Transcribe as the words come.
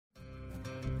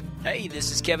Hey,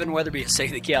 this is Kevin Weatherby at Say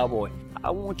the Cowboy. I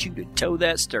want you to toe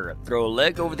that stirrup, throw a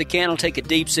leg over the cantle, take a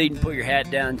deep seat, and put your hat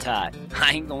down tight.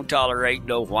 I ain't gonna tolerate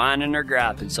no whining or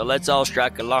griping, so let's all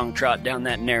strike a long trot down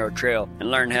that narrow trail and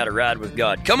learn how to ride with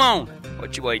God. Come on!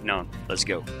 What you waiting on? Let's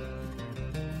go.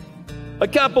 A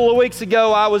couple of weeks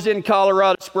ago, I was in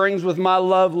Colorado Springs with my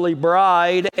lovely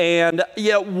bride, and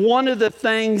one of the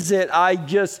things that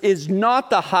is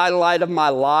not the highlight of my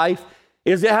life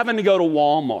is having to go to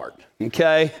Walmart,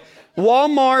 okay?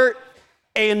 Walmart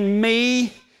and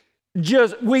me,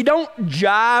 we don't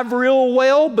jive real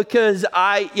well because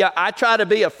I try to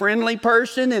be a friendly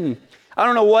person, and I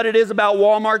don't know what it is about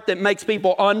Walmart that makes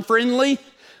people unfriendly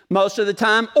most of the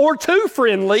time, or too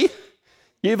friendly.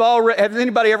 Has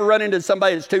anybody ever run into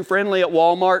somebody that's too friendly at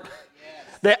Walmart?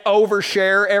 Yes. That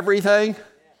overshare everything,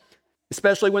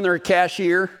 especially when they're a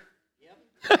cashier?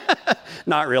 Yep.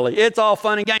 Not really. It's all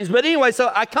fun and games. But anyway, so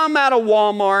I come out of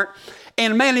Walmart,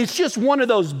 and man, it's just one of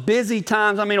those busy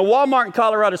times. I mean, a Walmart in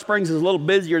Colorado Springs is a little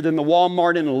busier than the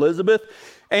Walmart in Elizabeth.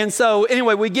 And so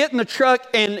anyway, we get in the truck,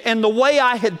 and the way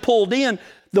I had pulled in,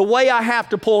 the way I have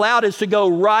to pull out is to go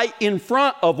right in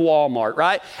front of Walmart,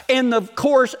 right? And of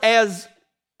course,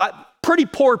 pretty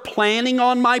poor planning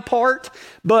on my part,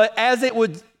 but as it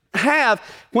would have,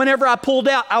 whenever I pulled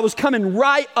out, I was coming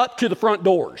right up to the front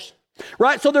doors,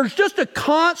 right? So there's just a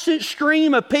constant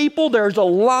stream of people. There's a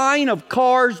line of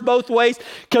cars both ways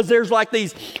because there's like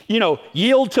these,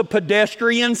 yield to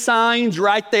pedestrian signs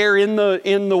right there in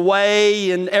the way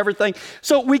and everything.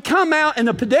 So we come out and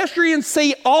the pedestrians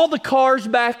see all the cars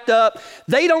backed up.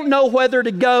 They don't know whether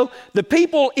to go. The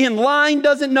people in line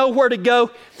doesn't know where to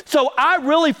go. So I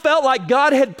really felt like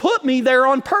God had put me there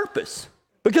on purpose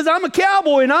because I'm a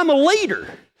cowboy and I'm a leader.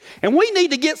 And we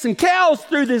need to get some cows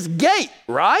through this gate,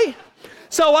 right?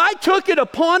 So I took it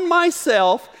upon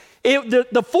myself.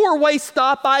 The four-way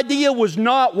stop idea was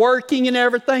not working and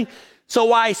everything.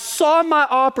 So I saw my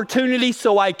opportunity,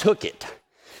 so I took it.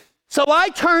 So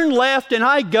I turned left and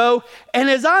I go. And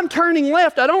as I'm turning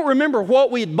left, I don't remember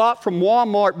what we had bought from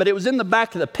Walmart, but it was in the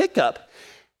back of the pickup.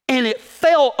 And it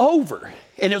fell over.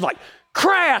 And it was like,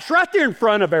 crash right there in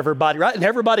front of everybody, right? And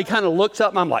everybody kind of looks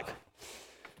up and I'm like,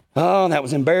 oh, that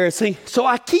was embarrassing. So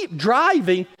I keep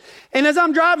driving. And as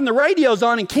I'm driving, the radio's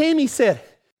on and Cammie said,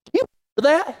 you hear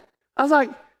that? I was like,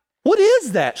 what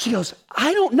is that? She goes,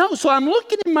 I don't know. So I'm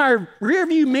looking in my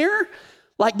rearview mirror,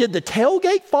 like, did the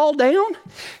tailgate fall down?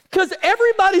 Because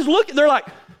everybody's looking, I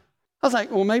was like,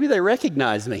 well, maybe they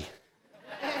recognize me.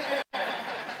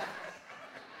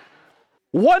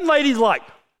 One lady's like,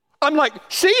 I'm like,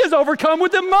 she is overcome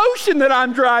with emotion that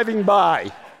I'm driving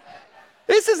by.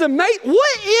 This is amazing.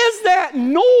 What is that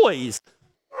noise?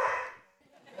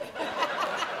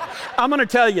 I'm going to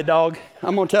tell you, dog.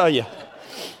 I'm going to tell you.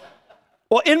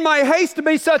 Well, in my haste to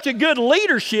be such a good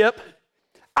leadership,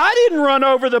 I didn't run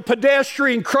over the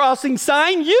pedestrian crossing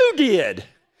sign. You did.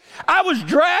 I was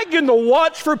dragging the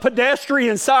watch for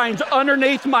pedestrian signs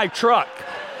underneath my truck.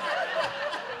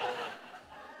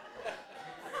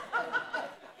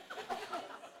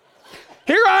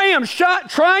 Here I am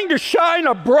trying to shine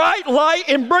a bright light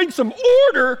and bring some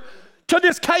order to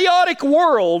this chaotic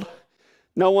world.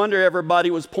 No wonder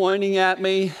everybody was pointing at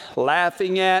me,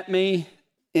 laughing at me.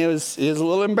 It was a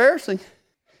little embarrassing.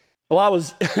 Well,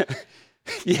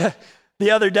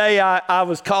 the other day I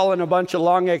was calling a bunch of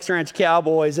Long X Ranch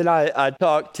cowboys, and I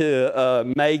talked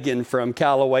to Megan from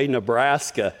Callaway,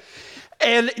 Nebraska.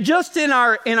 And just in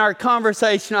our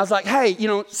conversation, I was like, hey,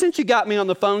 since you got me on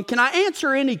the phone, can I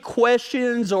answer any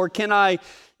questions or can I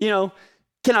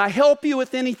help you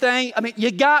with anything? I mean, you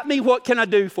got me. What can I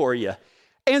do for you?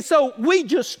 And so we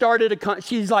just started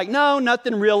she's like, no,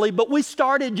 nothing really. But we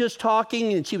started just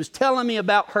talking and she was telling me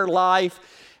about her life.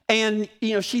 And,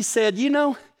 she said,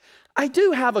 I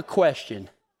do have a question.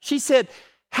 She said,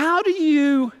 how do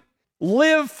you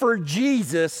live for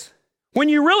Jesus when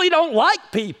you really don't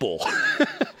like people?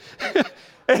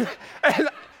 and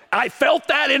I felt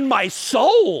that in my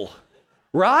soul,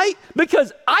 right?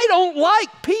 Because I don't like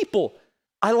people.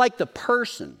 I like the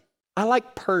person. I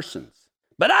like persons.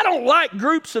 But I don't like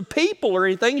groups of people or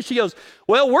anything. And she goes,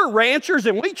 well, we're ranchers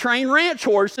and we train ranch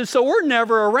horses, so we're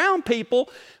never around people.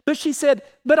 But she said,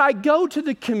 but I go to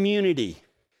the community.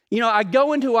 I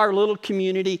go into our little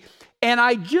community and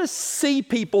I just see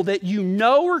people that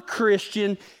are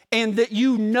Christian and that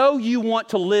you want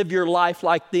to live your life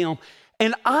like them.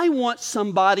 And I want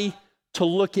somebody to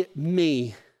look at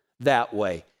me that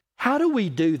way. How do we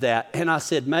do that? And I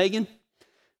said, Megan,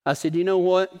 you know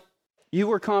what? You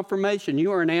were confirmation. You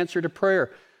were an answer to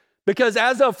prayer. Because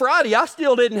as of Friday, I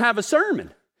still didn't have a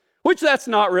sermon, which that's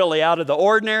not really out of the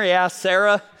ordinary. Ask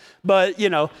Sarah. But,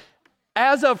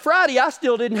 as of Friday, I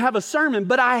still didn't have a sermon,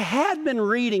 but I had been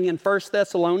reading in 1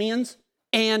 Thessalonians,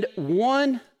 and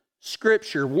one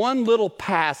scripture, one little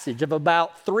passage of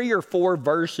about 3 or 4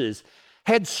 verses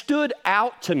had stood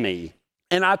out to me.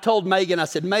 And I told Megan, I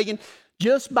said, Megan,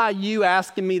 just by you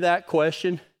asking me that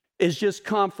question is just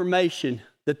confirmation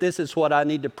that this is what I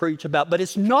need to preach about. But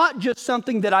it's not just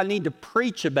something that I need to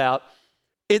preach about.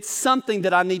 It's something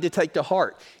that I need to take to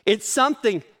heart. It's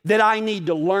something that I need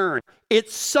to learn.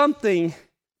 It's something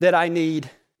that I need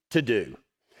to do.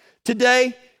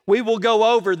 Today, we will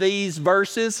go over these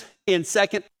verses in 2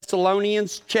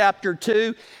 Thessalonians chapter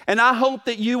 2, and I hope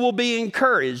that you will be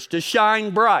encouraged to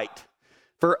shine bright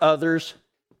for others,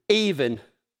 even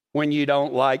when you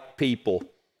don't like people.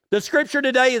 The scripture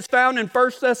today is found in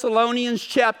 1 Thessalonians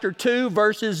chapter 2,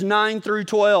 verses 9 through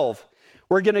 12.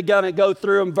 We're going to go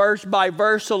through them verse by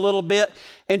verse a little bit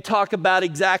and talk about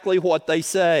exactly what they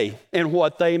say and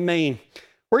what they mean.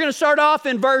 We're going to start off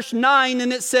in verse 9,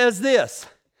 and it says this.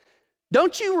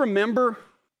 Don't y'all remember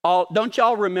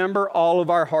all of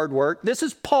our hard work? This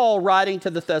is Paul writing to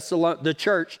the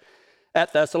church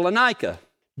at Thessalonica.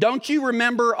 Don't you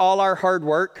remember all our hard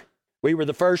work? We were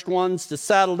the first ones to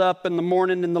saddle up in the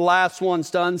morning and the last ones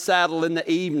to unsaddle in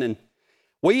the evening.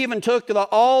 We even took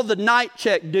all the night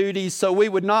check duties so we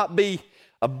would not be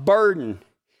a burden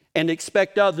and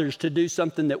expect others to do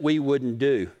something that we wouldn't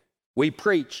do. We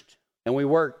preached and we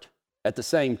worked at the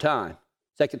same time.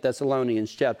 2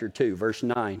 Thessalonians chapter 2, verse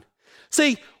 9.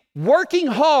 See, working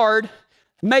hard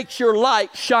makes your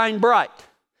light shine bright.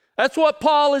 That's what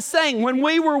Paul is saying. When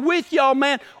we were with y'all,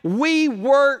 man, we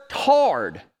worked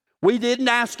hard. We didn't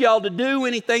ask y'all to do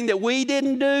anything that we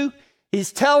didn't do.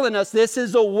 He's telling us this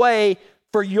is a way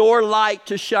for your light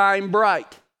to shine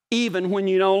bright, even when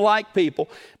you don't like people.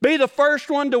 Be the first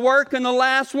one to work and the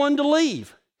last one to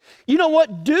leave. You know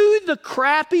what? Do the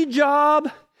crappy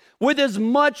job with as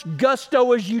much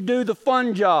gusto as you do the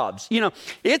fun jobs. You know,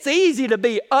 it's easy to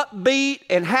be upbeat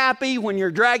and happy when you're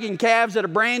dragging calves at a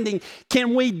branding.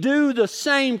 Can we do the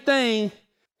same thing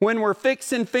when we're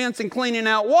fixing fence and cleaning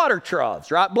out water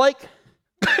troughs, right, Blake?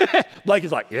 Blake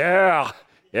is like, yeah.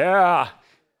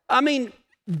 I mean,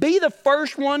 be the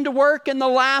first one to work and the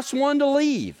last one to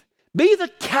leave. Be the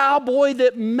cowboy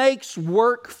that makes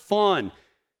work fun.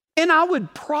 And I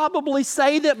would probably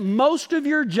say that most of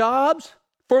your jobs,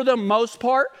 for the most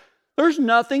part, there's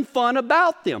nothing fun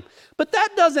about them. But that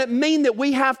doesn't mean that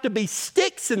we have to be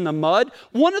sticks in the mud.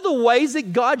 One of the ways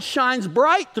that God shines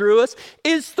bright through us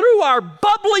is through our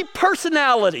bubbly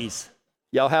personalities.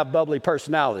 Y'all have bubbly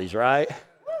personalities, right?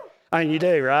 I mean, you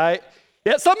do, right?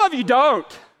 Yeah, some of you don't.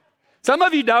 Some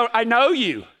of you don't. I know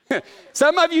you.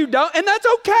 Some of you don't, and that's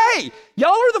okay. Y'all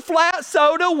are the flat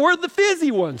soda, we're the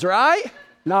fizzy ones, right?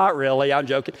 Not really, I'm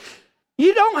joking.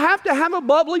 You don't have to have a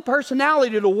bubbly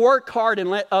personality to work hard and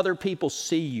let other people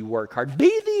see you work hard.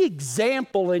 Be the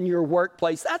example in your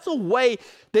workplace. That's a way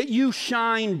that you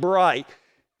shine bright.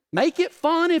 Make it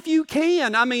fun if you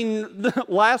can. I mean,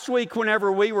 last week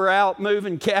whenever we were out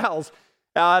moving cows,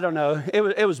 I don't know,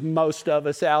 it was most of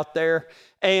us out there.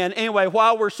 And anyway,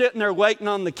 while we're sitting there waiting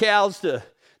on the cows the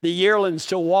yearlings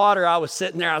to water, I was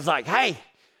sitting there, I was like, hey,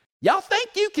 y'all think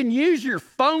you can use your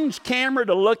phone's camera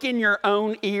to look in your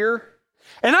own ear?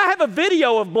 And I have a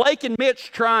video of Blake and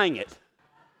Mitch trying it.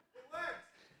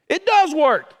 It does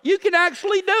work. You can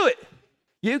actually do it.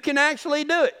 You can actually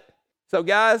do it. So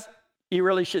guys, you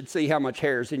really should see how much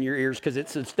hair is in your ears because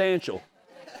it's substantial.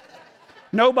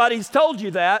 Nobody's told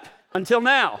you that until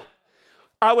now.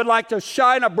 I would like to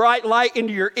shine a bright light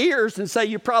into your ears and say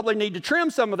you probably need to trim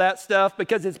some of that stuff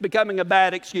because it's becoming a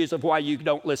bad excuse of why you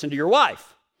don't listen to your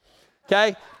wife.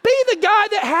 Okay? Be the guy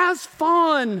that has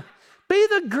fun. Be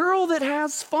the girl that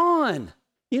has fun.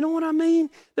 You know what I mean?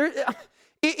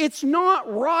 It's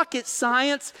not rocket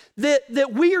science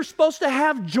that we are supposed to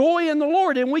have joy in the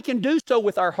Lord, and we can do so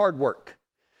with our hard work.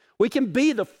 We can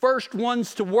be the first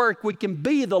ones to work. We can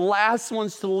be the last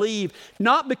ones to leave,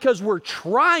 not because we're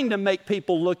trying to make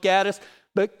people look at us,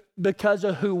 but because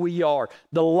of who we are,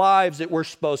 the lives that we're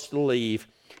supposed to leave.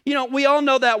 You know, we all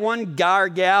know that one guy or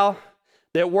gal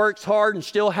that works hard and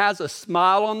still has a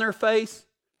smile on their face.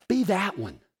 Be that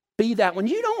one. Be that one.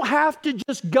 You don't have to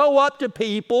just go up to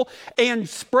people and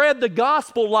spread the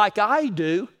gospel like I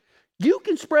do. You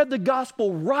can spread the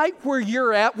gospel right where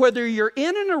you're at, whether you're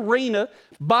in an arena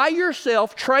by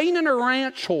yourself training a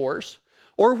ranch horse,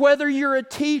 or whether you're a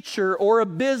teacher or a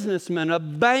businessman, a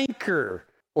banker,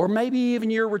 or maybe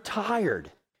even you're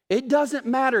retired. It doesn't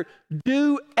matter.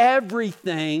 Do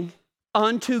everything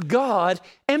unto God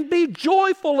and be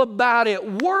joyful about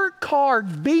it. Work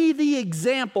hard. Be the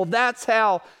example. That's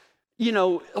how,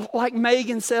 like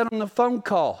Megan said on the phone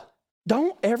call.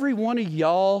 Don't every one of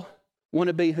y'all want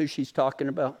to be who she's talking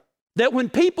about? That when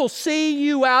people see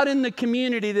you out in the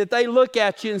community, that they look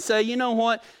at you and say, you know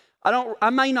what? I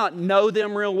may not know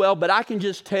them real well, but I can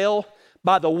just tell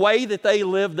by the way that they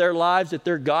live their lives that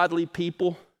they're godly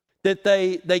people, that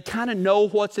they kind of know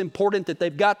what's important, that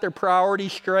they've got their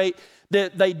priorities straight,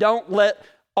 that they don't let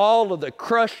all of the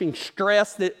crushing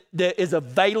stress that is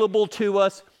available to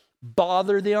us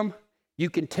bother them. You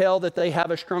can tell that they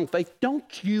have a strong faith.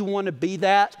 Don't you want to be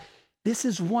that? This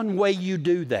is one way you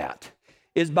do that,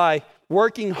 is by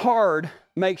working hard,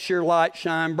 makes your light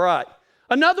shine bright.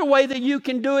 Another way that you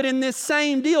can do it in this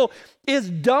same deal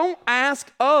is don't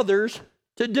ask others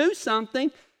to do something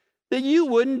that you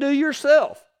wouldn't do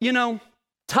yourself. You know,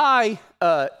 Ty's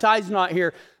not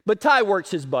here, but Ty works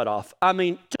his butt off. I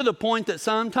mean, to the point that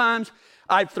sometimes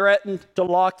I've threatened to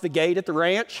lock the gate at the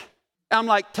ranch. I'm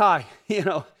like, Ty,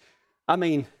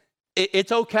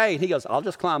 it's okay. And he goes, I'll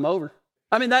just climb over.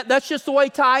 I mean, that's just the way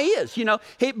Ty is,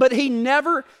 But he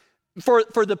never,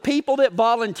 for the people that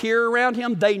volunteer around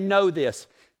him, they know this.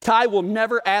 Ty will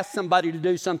never ask somebody to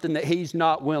do something that he's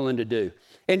not willing to do.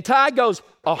 And Ty goes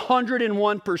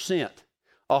 101%.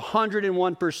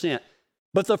 101%.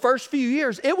 But the first few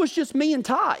years, it was just me and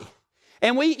Ty.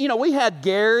 And we had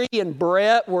Gary and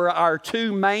Brett were our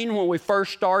two main when we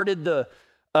first started the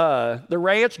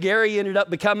ranch. Gary ended up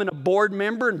becoming a board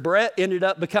member and Brett ended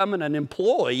up becoming an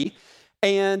employee.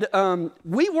 And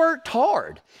we worked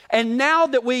hard. And now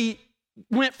that we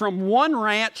went from one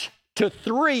ranch to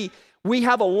 3, we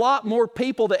have a lot more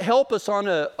people that help us on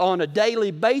a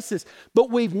daily basis.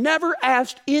 But we've never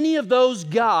asked any of those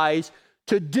guys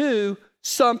to do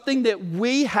something that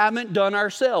we haven't done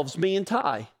ourselves, me and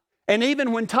Ty. And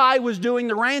even when Ty was doing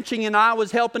the ranching and I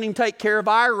was helping him take care of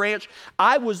our ranch,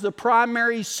 I was the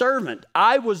primary servant.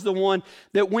 I was the one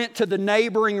that went to the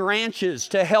neighboring ranches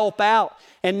to help out.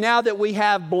 And now that we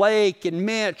have Blake and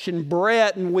Mitch and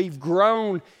Brett and we've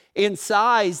grown in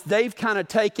size, they've kind of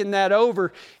taken that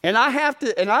over. And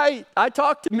I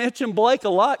talk to Mitch and Blake a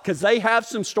lot because they have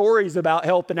some stories about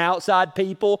helping outside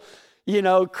people,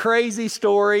 crazy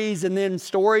stories, and then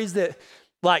stories that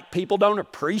like people don't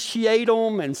appreciate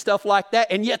them and stuff like that.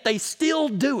 And yet they still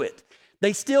do it.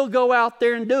 They still go out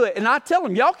there and do it. And I tell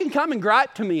them, y'all can come and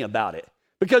gripe to me about it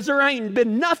because there ain't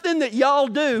been nothing that y'all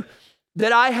do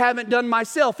that I haven't done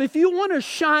myself. If you want to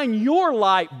shine your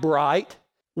light bright,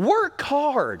 work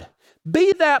hard.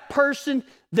 Be that person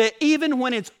that even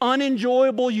when it's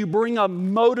unenjoyable, you bring a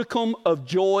modicum of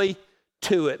joy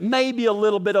to it. Maybe a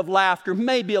little bit of laughter,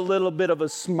 maybe a little bit of a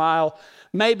smile,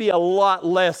 maybe a lot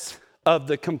less of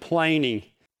the complaining.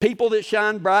 People that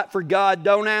shine bright for God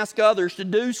don't ask others to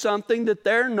do something that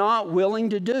they're not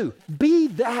willing to do. Be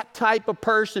that type of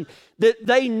person that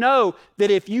they know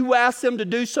that if you ask them to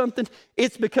do something,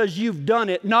 it's because you've done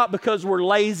it, not because we're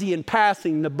lazy and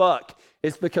passing the buck.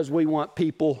 It's because we want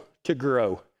people to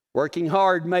grow. Working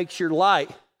hard makes your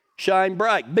light shine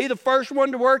bright. Be the first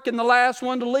one to work and the last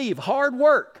one to leave. Hard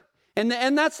work. And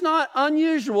that's not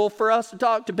unusual for us to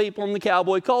talk to people in the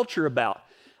cowboy culture about.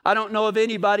 I don't know of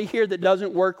anybody here that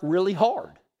doesn't work really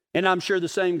hard. And I'm sure the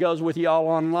same goes with y'all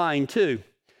online too.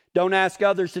 Don't ask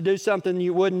others to do something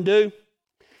you wouldn't do.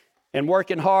 And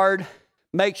working hard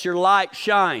makes your light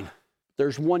shine.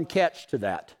 There's one catch to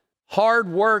that.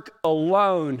 Hard work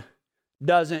alone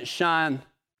doesn't shine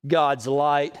God's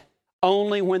light.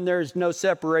 Only when there's no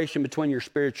separation between your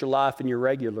spiritual life and your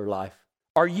regular life.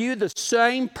 Are you the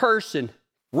same person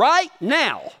right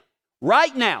now?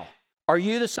 Right now. Are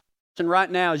you the same person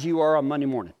right now as you are on Monday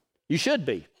morning? You should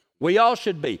be. We all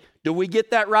should be. Do we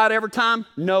get that right every time?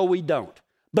 No, we don't.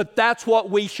 But that's what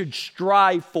we should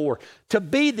strive for. To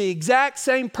be the exact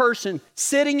same person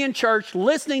sitting in church,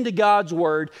 listening to God's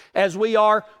word as we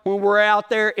are when we're out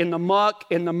there in the muck,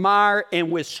 in the mire, and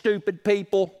with stupid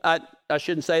people. I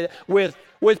shouldn't say that.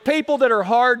 With people that are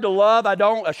hard to love.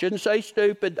 I shouldn't say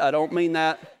stupid. I don't mean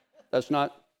that. That's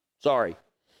not, sorry.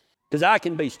 Because I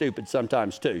can be stupid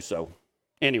sometimes too. So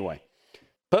anyway,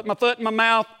 put my foot in my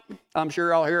mouth. I'm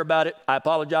sure I'll hear about it. I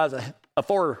apologize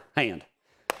beforehand.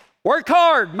 Work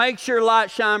hard, makes your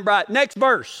light shine bright. Next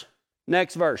verse.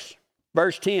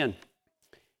 Verse 10.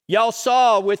 Y'all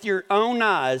saw with your own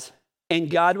eyes, and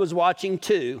God was watching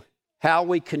too, how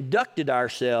we conducted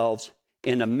ourselves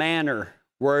in a manner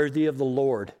worthy of the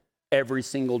Lord every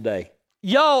single day.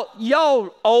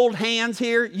 Y'all old hands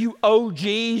here, you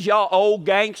OGs, y'all old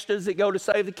gangsters that go to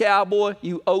save the cowboy,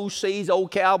 you OCs,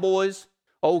 old cowboys,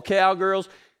 old cowgirls.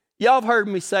 Y'all have heard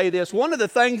me say this. One of the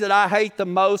things that I hate the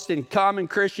most in common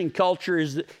Christian culture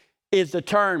is the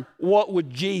term, what would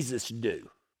Jesus do?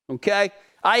 Okay?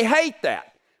 I hate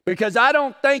that because I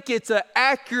don't think it's an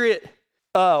accurate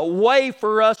way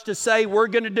for us to say we're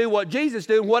going to do what Jesus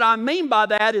did. And what I mean by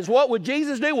that is, what would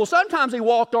Jesus do? Well, sometimes he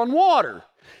walked on water.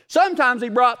 Sometimes he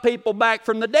brought people back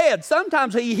from the dead.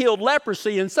 Sometimes he healed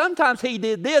leprosy, and sometimes he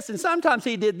did this, and sometimes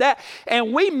he did that.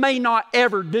 And we may not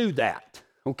ever do that,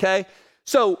 okay?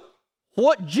 So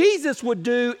what Jesus would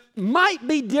do might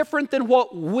be different than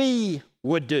what we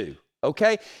would do,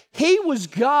 okay? He was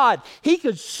God. He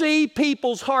could see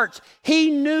people's hearts.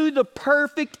 He knew the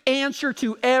perfect answer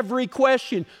to every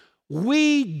question.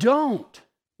 We don't,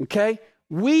 okay?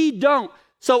 We don't.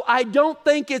 So I don't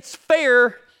think it's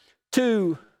fair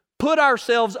to put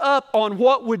ourselves up on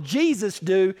what would Jesus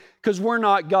do, because we're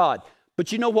not God.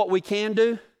 But you know what we can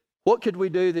do? What could we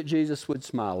do that Jesus would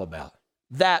smile about?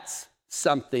 That's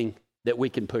something that we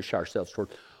can push ourselves toward.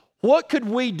 What could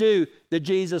we do that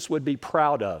Jesus would be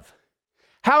proud of?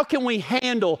 How can we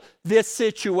handle this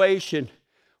situation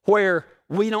where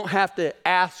we don't have to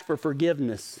ask for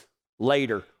forgiveness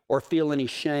later or feel any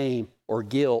shame or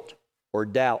guilt or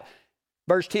doubt?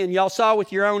 Verse 10, y'all saw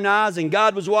with your own eyes, and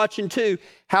God was watching too,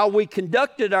 how we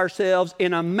conducted ourselves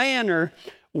in a manner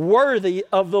worthy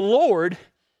of the Lord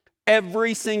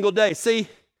every single day. See,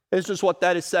 this is what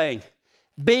that is saying.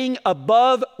 Being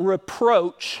above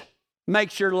reproach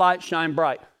makes your light shine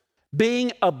bright.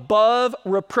 Being above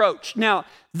reproach. Now,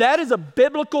 that is a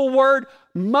biblical word.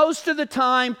 Most of the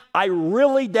time, I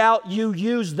really doubt you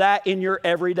use that in your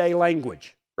everyday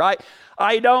language, right?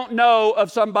 I don't know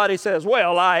if somebody says,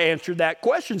 well, I answered that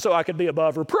question so I could be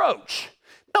above reproach.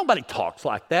 Nobody talks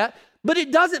like that, but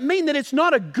it doesn't mean that it's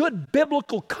not a good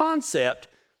biblical concept.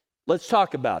 Let's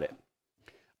talk about it.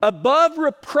 Above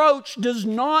reproach does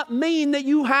not mean that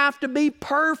you have to be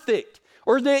perfect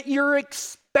or that you're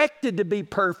expected to be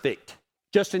perfect,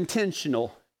 just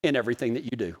intentional in everything that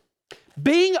you do.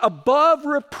 Being above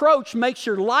reproach makes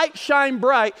your light shine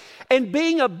bright, and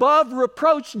being above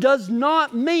reproach does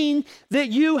not mean that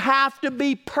you have to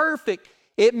be perfect.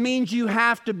 It means you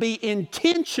have to be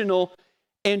intentional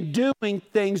in doing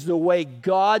things the way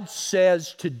God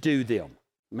says to do them.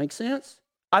 Make sense?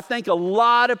 I think a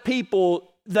lot of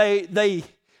people, they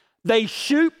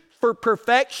shoot for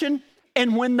perfection,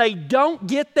 and when they don't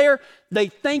get there, they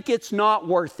think it's not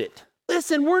worth it.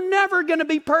 Listen, we're never going to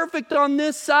be perfect on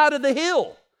this side of the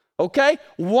hill, okay?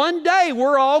 One day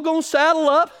we're all going to saddle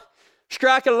up,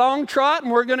 strike a long trot, and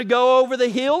we're going to go over the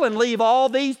hill and leave all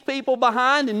these people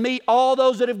behind and meet all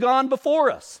those that have gone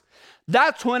before us.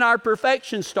 That's when our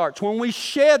perfection starts, when we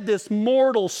shed this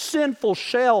mortal, sinful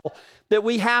shell that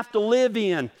we have to live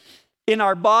in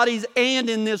our bodies and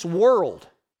in this world.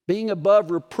 Being above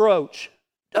reproach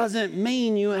doesn't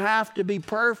mean you have to be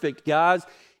perfect, guys.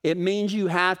 It means you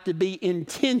have to be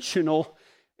intentional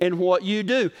in what you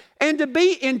do. And to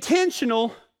be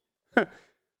intentional,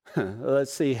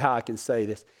 let's see how I can say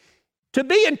this. To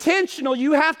be intentional,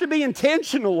 you have to be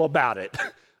intentional about it.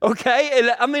 Okay?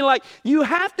 And I mean, like, you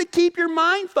have to keep your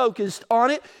mind focused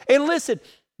on it. And listen,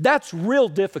 that's real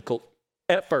difficult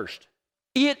at first.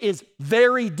 It is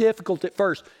very difficult at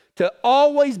first to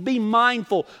always be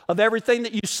mindful of everything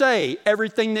that you say,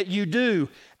 everything that you do,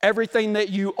 everything that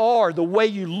you are, the way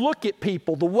you look at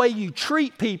people, the way you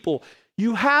treat people.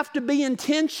 You have to be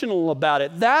intentional about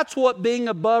it. That's what being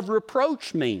above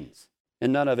reproach means.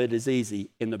 And none of it is easy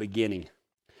in the beginning.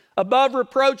 Above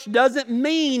reproach doesn't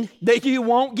mean that you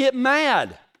won't get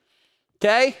mad.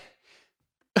 Okay?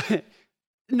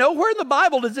 Nowhere in the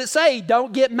Bible does it say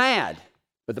don't get mad.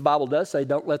 But the Bible does say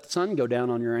don't let the sun go down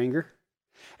on your anger.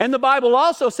 And the Bible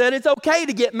also said it's okay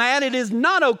to get mad. It is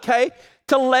not okay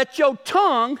to let your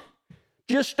tongue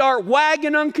just start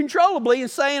wagging uncontrollably and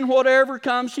saying whatever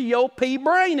comes to your pea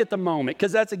brain at the moment.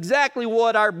 Because that's exactly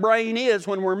what our brain is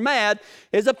when we're mad,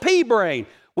 is a pea brain.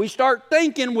 We start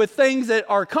thinking with things that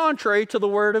are contrary to the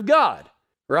Word of God,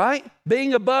 right?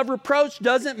 Being above reproach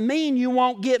doesn't mean you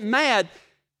won't get mad.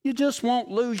 You just won't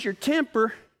lose your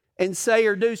temper and say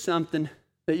or do something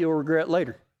that you'll regret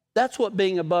later. That's what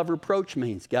being above reproach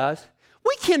means, guys.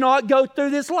 We cannot go through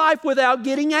this life without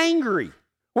getting angry.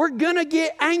 We're going to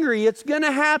get angry. It's going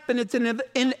to happen. It's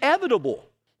inevitable.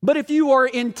 But if you are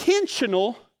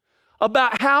intentional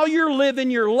about how you're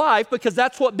living your life, because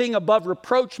that's what being above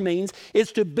reproach means,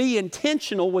 is to be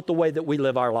intentional with the way that we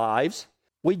live our lives.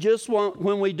 We just want,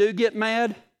 when we do get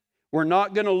mad, we're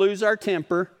not going to lose our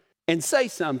temper and say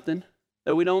something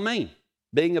that we don't mean.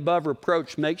 Being above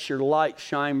reproach makes your light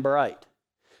shine bright.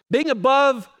 Being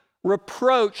above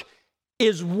reproach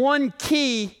is one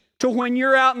key to when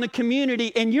you're out in the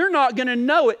community and you're not going to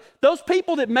know it. Those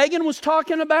people that Megan was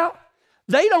talking about,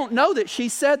 they don't know that she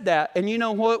said that. And you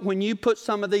know what? When you put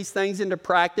some of these things into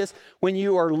practice, when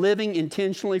you are living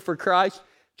intentionally for Christ,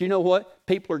 do you know what?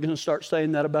 People are going to start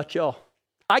saying that about y'all.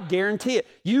 I guarantee it.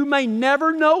 You may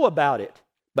never know about it,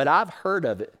 but I've heard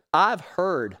of it. I've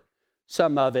heard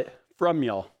some of it from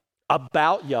y'all,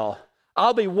 about y'all.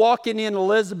 I'll be walking in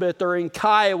Elizabeth or in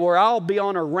Kiowa, or I'll be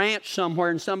on a ranch somewhere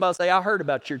and somebody will say, I heard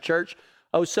about your church.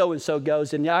 Oh, so-and-so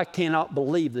goes, and I cannot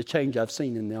believe the change I've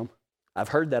seen in them. I've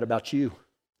heard that about you.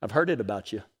 I've heard it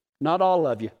about you. Not all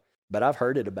of you, but I've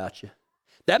heard it about you.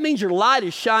 That means your light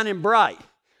is shining bright.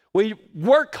 We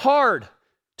work hard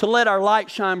to let our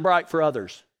light shine bright for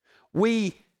others.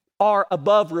 We are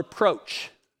above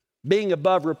reproach. Being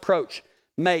above reproach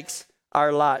makes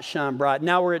our light shine bright.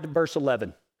 Now we're at verse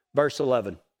 11. Verse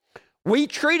 11. We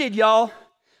treated y'all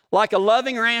like a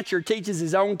loving rancher teaches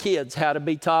his own kids how to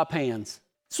be top hands.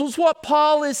 This is what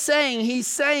Paul is saying. He's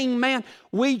saying, man,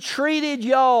 we treated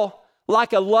y'all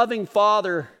like a loving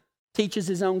father teaches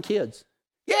his own kids.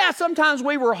 Yeah, sometimes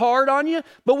we were hard on you,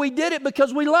 but we did it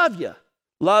because we love you.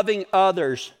 Loving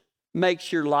others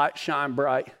makes your light shine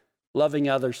bright. Loving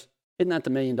others. Isn't that the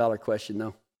million-dollar question,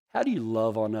 though? How do you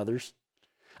love on others?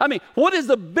 I mean, what is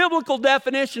the biblical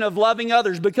definition of loving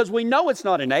others? Because we know it's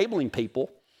not enabling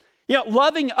people. You know,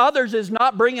 loving others is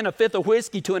not bringing a fifth of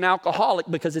whiskey to an alcoholic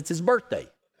because it's his birthday.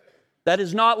 That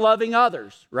is not loving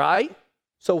others, right?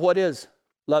 So what is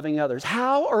loving others?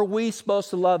 How are we supposed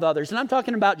to love others? And I'm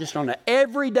talking about just on an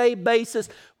everyday basis,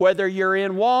 whether you're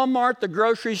in Walmart, the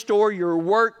grocery store, your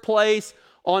workplace,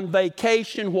 on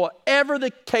vacation, whatever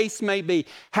the case may be.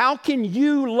 How can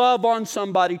you love on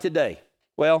somebody today?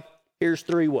 Well, here's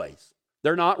 3 ways.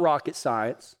 They're not rocket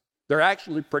science. They're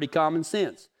actually pretty common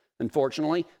sense.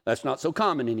 Unfortunately, that's not so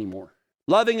common anymore.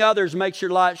 Loving others makes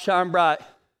your light shine bright.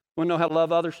 Want to know how to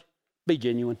love others? Be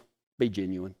genuine. Be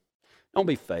genuine. Don't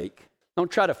be fake. Don't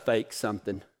try to fake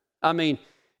something. I mean,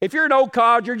 if you're an old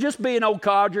codger, just be an old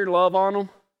codger and love on them.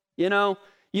 You know,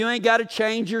 you ain't got to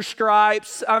change your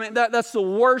stripes. I mean, that's the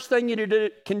worst thing you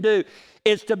can do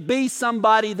is to be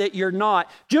somebody that you're not.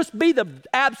 Just be the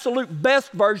absolute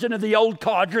best version of the old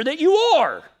codger that you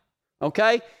are.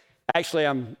 Okay? Actually,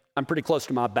 I'm pretty close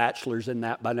to my bachelor's in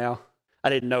that by now. I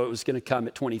didn't know it was going to come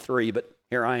at 23, but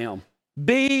here I am.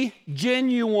 Be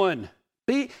genuine.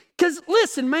 Because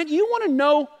listen, man, you want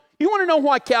to know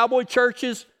why cowboy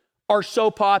churches are so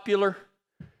popular?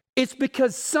 It's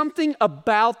because something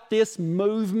about this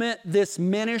movement, this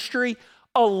ministry,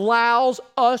 allows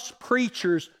us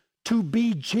preachers to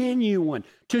be genuine,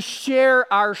 to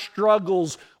share our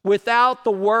struggles without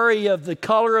the worry of the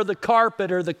color of the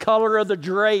carpet or the color of the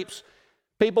drapes.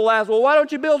 People ask, well, why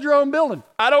don't you build your own building?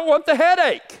 I don't want the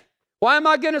headache. Why am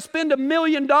I going to spend $1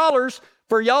 million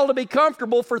for y'all to be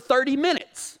comfortable for 30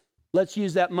 minutes? Let's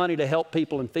use that money to help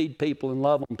people and feed people and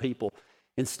love on people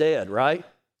instead, right?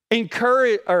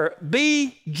 Encourage or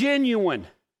be genuine.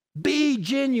 Be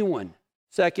genuine.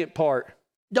 Second part,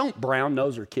 don't brown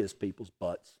nose or kiss people's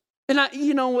butts. And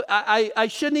I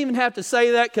shouldn't even have to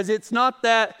say that because it's not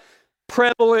that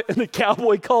prevalent in the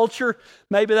cowboy culture.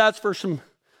 Maybe that's for some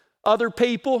other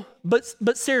people.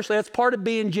 But seriously, that's part of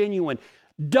being genuine.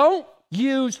 Don't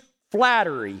use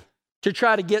flattery to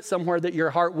try to get somewhere that your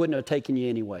heart wouldn't have taken you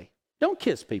anyway. Don't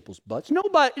kiss people's butts.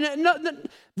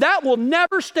 That will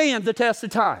never stand the test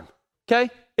of time. Okay?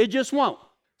 It just won't.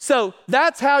 So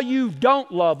that's how you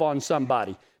don't love on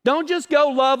somebody. Don't just go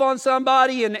love on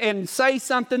somebody and say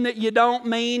something that you don't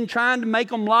mean, trying to make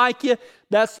them like you.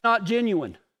 That's not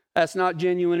genuine. That's not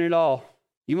genuine at all.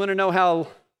 You want to know how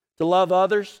to love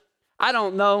others? I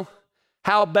don't know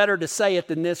how better to say it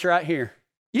than this right here.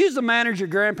 Use the manners your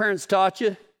grandparents taught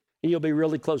you, and you'll be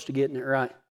really close to getting it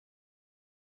right.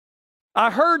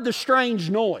 I heard the strange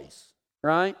noise,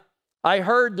 right? I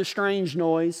heard the strange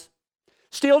noise.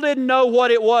 Still didn't know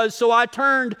what it was, so I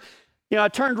turned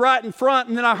right in front,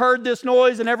 and then I heard this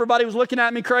noise, and everybody was looking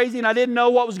at me crazy, and I didn't know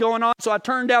what was going on, so I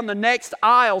turned down the next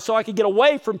aisle so I could get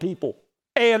away from people.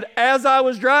 And as I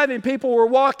was driving, people were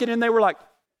walking, and they were like,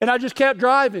 and I just kept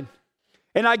driving.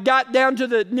 And I got down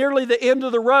to nearly the end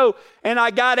of the row, and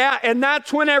I got out, and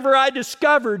that's whenever I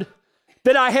discovered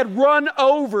that I had run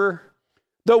over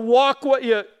the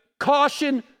walkway,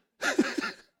 caution,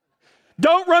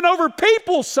 don't run over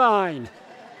people sign.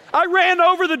 I ran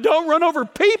over the don't run over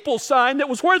people sign that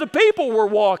was where the people were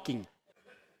walking.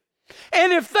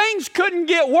 And if things couldn't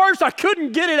get worse, I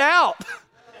couldn't get it out.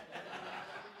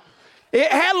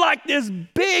 It had like this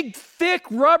big, thick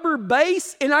rubber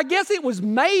base, and I guess it was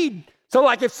made so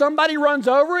like if somebody runs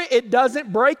over it, it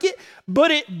doesn't break it,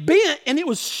 but it bent and it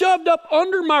was shoved up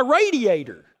under my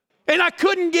radiator, and I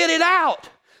couldn't get it out.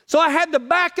 So I had to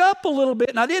back up a little bit,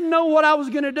 and I didn't know what I was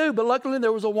going to do, but luckily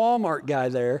there was a Walmart guy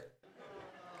there.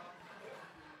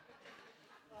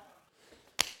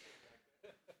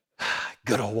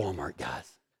 Good old Walmart guys.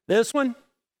 This one,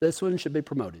 this one should be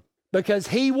promoted. Because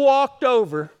he walked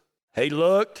over, he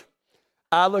looked,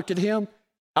 I looked at him.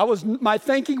 My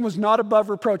thinking was not above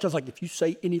reproach. I was like, if you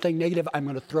say anything negative, I'm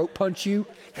going to throat punch you.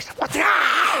 He said, what's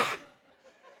that?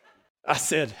 I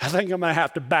said, I think I'm going to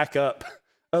have to back up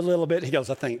a little bit. He goes,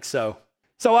 I think so.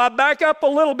 So I back up a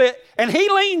little bit, and he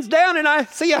leans down, and I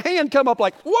see a hand come up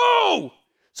like, whoa!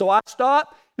 So I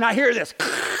stop, and I hear this.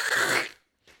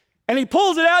 And he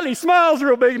pulls it out, and he smiles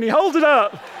real big, and he holds it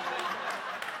up.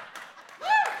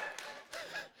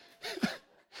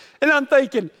 And I'm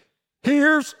thinking,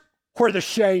 here's where the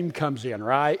shame comes in,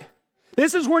 right?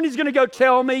 This is when he's going to go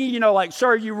tell me, like,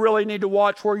 sir, you really need to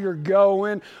watch where you're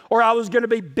going. Or I was going to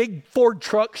be big Ford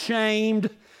truck shamed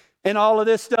and all of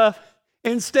this stuff.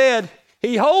 Instead,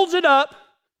 he holds it up,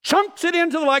 chunks it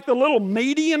into like the little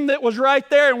medium that was right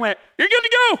there and went, you're good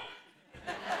to go.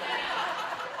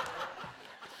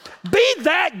 Be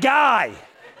that guy.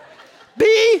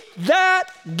 Be that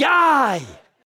guy.